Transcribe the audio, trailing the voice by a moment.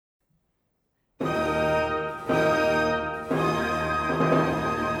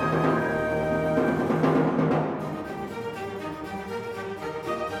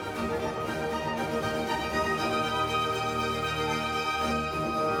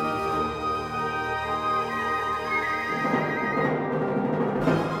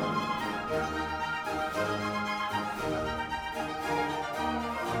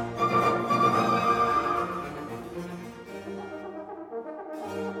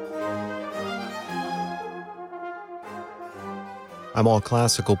I'm All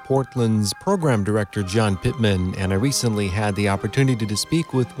Classical Portland's program director, John Pitman, and I recently had the opportunity to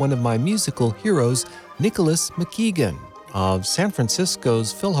speak with one of my musical heroes, Nicholas McGegan of San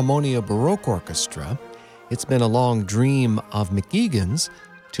Francisco's Philharmonia Baroque Orchestra. It's been a long dream of McGegan's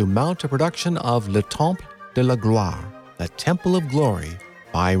to mount a production of Le Temple de la Gloire, the Temple of Glory,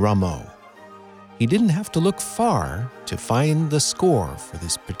 by Rameau. He didn't have to look far to find the score for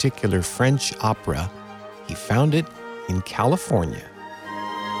this particular French opera. He found it in California.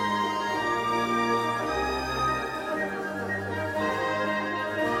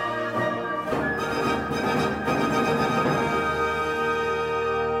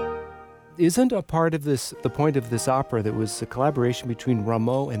 Isn't a part of this, the point of this opera, that was a collaboration between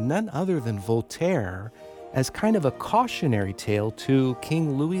Rameau and none other than Voltaire as kind of a cautionary tale to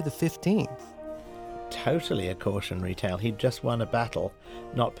King Louis XV? Totally a cautionary tale. He'd just won a battle,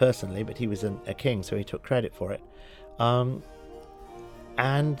 not personally, but he was a king, so he took credit for it. And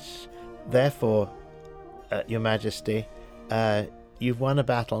therefore, Your Majesty, you've won a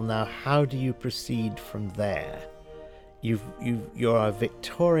battle. Now, how do you proceed from there? You're a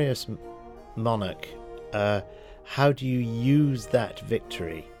victorious monarch. How do you use that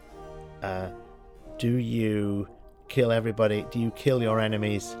victory? Do you kill everybody? Do you kill your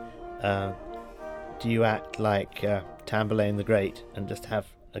enemies? Do you act like Tamburlaine the Great and just have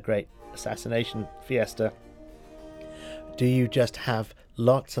a great assassination fiesta? Do you just have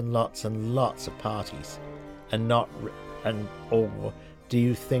lots and lots and lots of parties, or do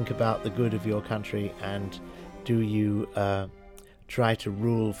you think about the good of your country, and do you try to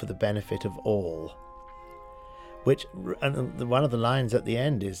rule for the benefit of all? And one of the lines at the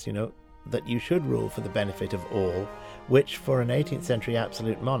end is, that you should rule for the benefit of all, which for an 18th century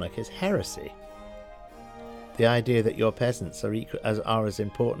absolute monarch is heresy. The idea that your peasants are as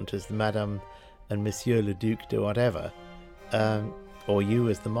important as the Madame and Monsieur le Duc de whatever, or you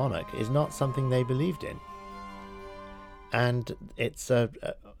as the monarch, is not something they believed in. And it's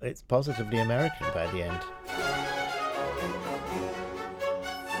positively American by the end.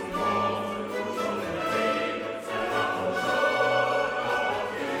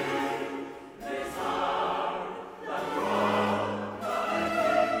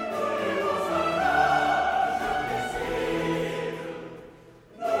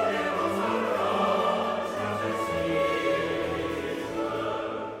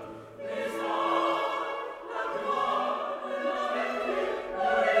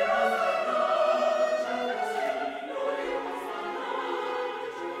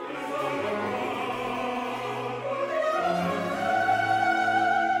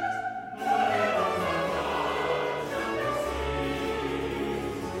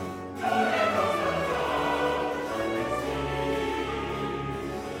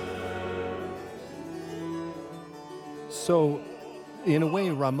 So, in a way,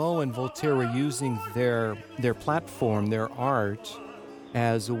 Rameau and Voltaire were using their platform, their art,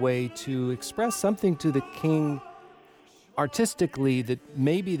 as a way to express something to the king artistically that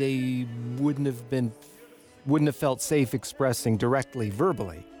maybe they wouldn't have felt safe expressing directly,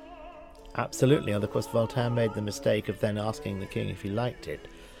 verbally. Absolutely, and of course Voltaire made the mistake of then asking the king if he liked it,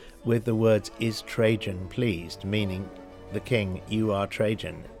 with the words, "Is Trajan pleased?" meaning, the king, you are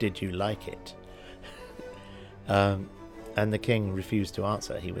Trajan, did you like it? And the king refused to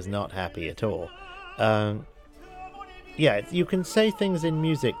answer. He was not happy at all. You can say things in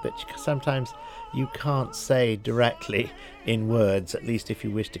music that sometimes you can't say directly in words, at least if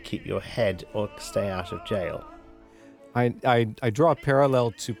you wish to keep your head or stay out of jail. I draw a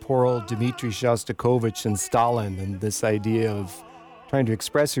parallel to poor old Dmitri Shostakovich and Stalin, and this idea of trying to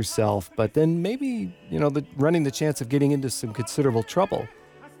express yourself, but then maybe, running the chance of getting into some considerable trouble.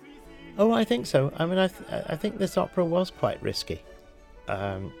 Oh, I think so. I mean, I think this opera was quite risky.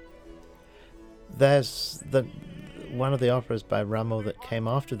 There's one of the operas by Rameau that came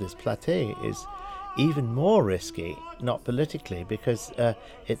after this, Platée, is even more risky, not politically, because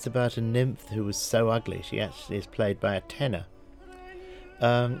it's about a nymph who was so ugly. She actually is played by a tenor.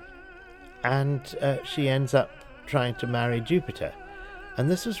 And she ends up trying to marry Jupiter. And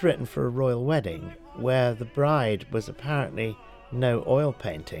this was written for a royal wedding, where the bride was apparently no oil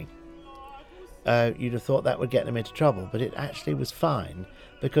painting. You'd have thought that would get them into trouble, but it actually was fine,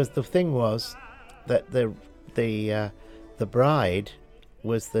 because the thing was that the bride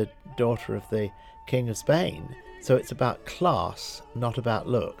was the daughter of the King of Spain, so it's about class, not about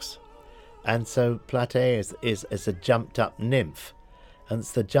looks. And so Platée is a jumped up nymph, and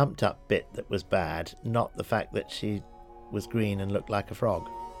it's the jumped up bit that was bad, not the fact that she was green and looked like a frog.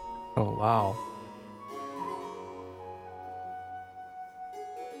 Oh, wow.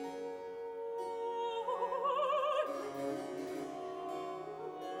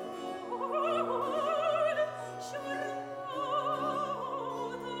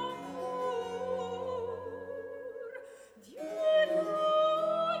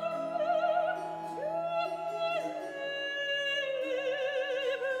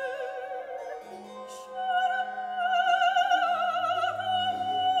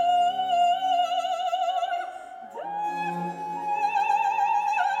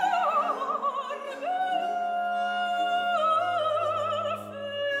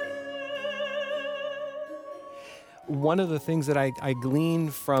 one of the things that I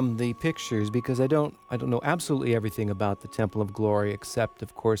gleaned from the pictures, because I don't know absolutely everything about the Temple of Glory, except,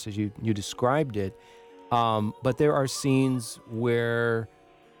 of course, as you described it, but there are scenes where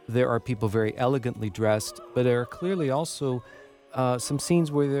there are people very elegantly dressed, but there are clearly also some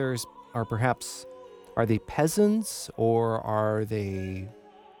scenes where are they peasants or are they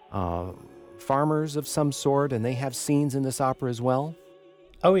farmers of some sort, and they have scenes in this opera as well?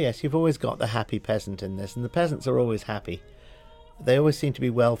 Oh yes, you've always got the happy peasant in this, and the peasants are always happy. They always seem to be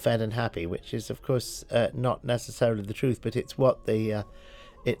well fed and happy, which is, of course, not necessarily the truth, but it's what the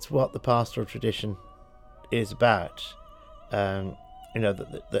pastoral tradition is about.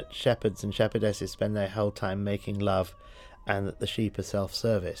 That shepherds and shepherdesses spend their whole time making love, and that the sheep are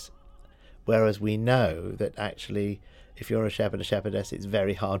self-service. Whereas we know that actually, if you're a shepherd or shepherdess, it's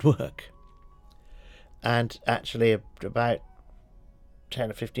very hard work. And actually, about 10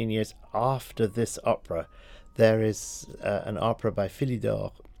 or 15 years after this opera, there is an opera by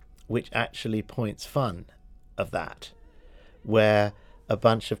Philidor which actually points fun of that, where a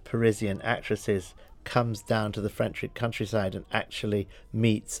bunch of Parisian actresses comes down to the French countryside and actually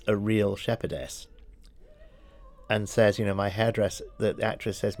meets a real shepherdess and says, the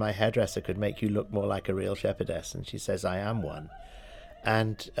actress says, my hairdresser could make you look more like a real shepherdess, and she says, I am one.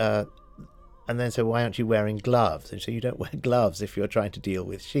 And then so why aren't you wearing gloves? And so you don't wear gloves if you're trying to deal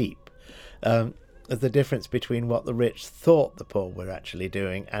with sheep. The difference between what the rich thought the poor were actually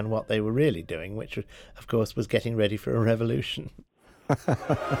doing and what they were really doing, which, of course, was getting ready for a revolution.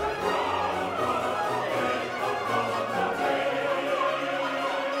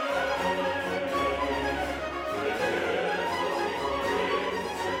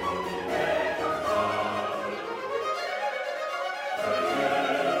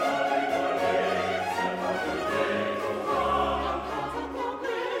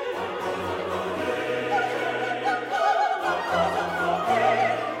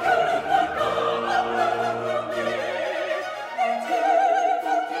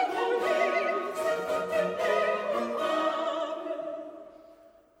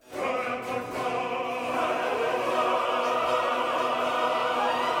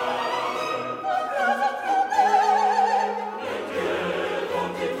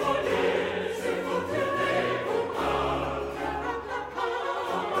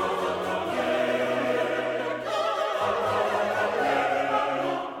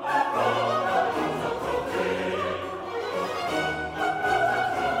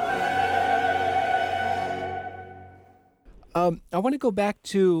 I want to go back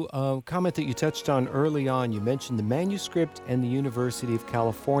to a comment that you touched on early on. You mentioned the manuscript and the University of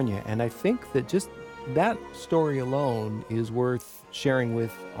California, and I think that just that story alone is worth sharing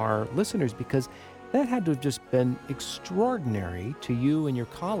with our listeners, because that had to have just been extraordinary to you and your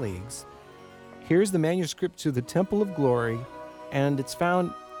colleagues. Here's the manuscript to the Temple of Glory, and it's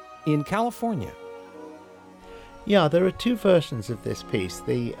found in California. Yeah, there are two versions of this piece.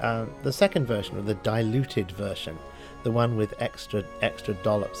 The second version, or the diluted version, the one with extra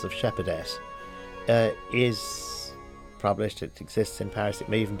dollops of shepherdess, is published. It exists in Paris. It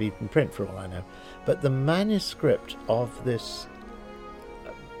may even be in print for all I know. But the manuscript of this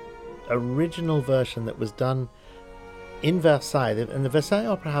original version that was done in Versailles, and the Versailles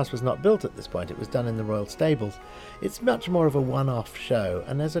Opera House was not built at this point, it was done in the royal stables. It's much more of a one-off show,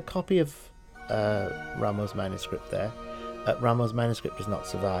 and there's a copy of Rameau's manuscript there. Rameau's manuscript does not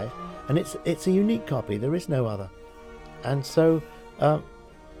survive, and it's a unique copy. There is no other. And so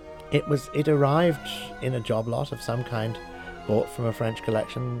it arrived in a job lot of some kind, bought from a French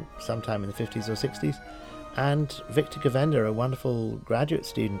collection sometime in the 50s or 60s, and Victor Govender, a wonderful graduate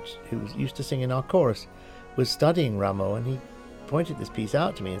student who used to sing in our chorus, was studying Rameau, and he pointed this piece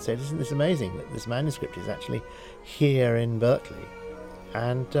out to me and said, "Isn't this amazing that this manuscript is actually here in Berkeley?"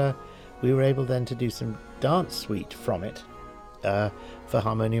 And we were able then to do some dance suite from it for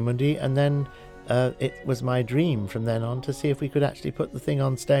Harmonia Mundi, and then it was my dream from then on to see if we could actually put the thing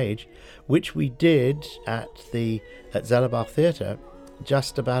on stage, which we did at Zellerbach Theatre,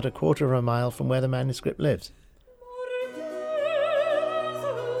 just about a quarter of a mile from where the manuscript lives.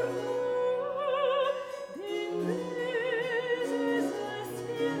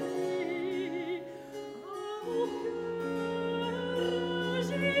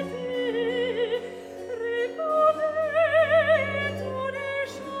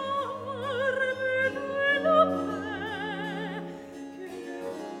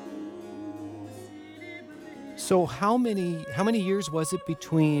 So how many years was it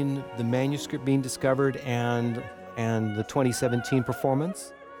between the manuscript being discovered and the 2017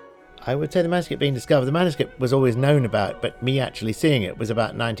 performance? I would say the manuscript being discovered, the manuscript was always known about, but me actually seeing it was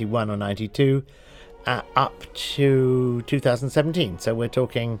about 91 or 92, up to 2017. So we're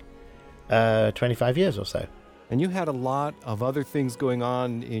talking 25 years or so. And you had a lot of other things going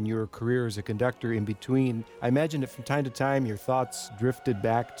on in your career as a conductor in between. I imagine that from time to time your thoughts drifted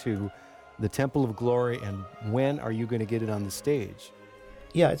back to the Temple of Glory and when are you going to get it on the stage?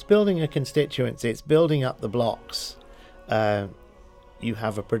 Yeah, it's building a constituency. It's building up the blocks. You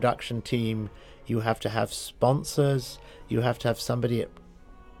have a production team. You have to have sponsors. You have to have somebody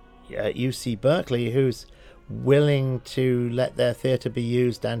at UC Berkeley who's willing to let their theatre be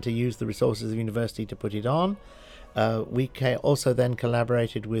used and to use the resources of the university to put it on. We also then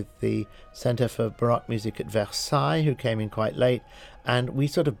collaborated with the Centre for Baroque Music at Versailles, who came in quite late, and we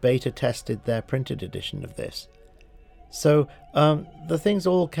sort of beta tested their printed edition of this. So the things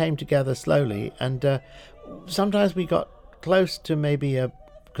all came together slowly, and sometimes we got close to maybe a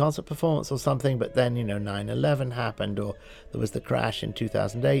concert performance or something, but then 9/11 happened, or there was the crash in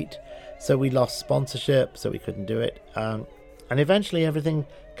 2008, so we lost sponsorship, so we couldn't do it, and eventually everything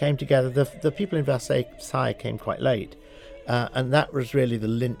came together. The people in Versailles came quite late, and that was really the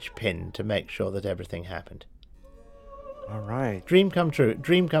linchpin to make sure that everything happened. All right. Dream come true.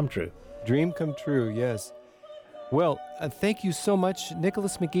 Dream come true. Dream come true, yes. Well, thank you so much,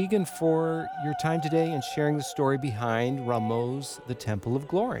 Nicholas McGegan, for your time today and sharing the story behind Rameau's The Temple of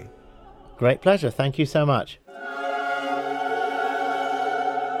Glory. Great pleasure. Thank you so much.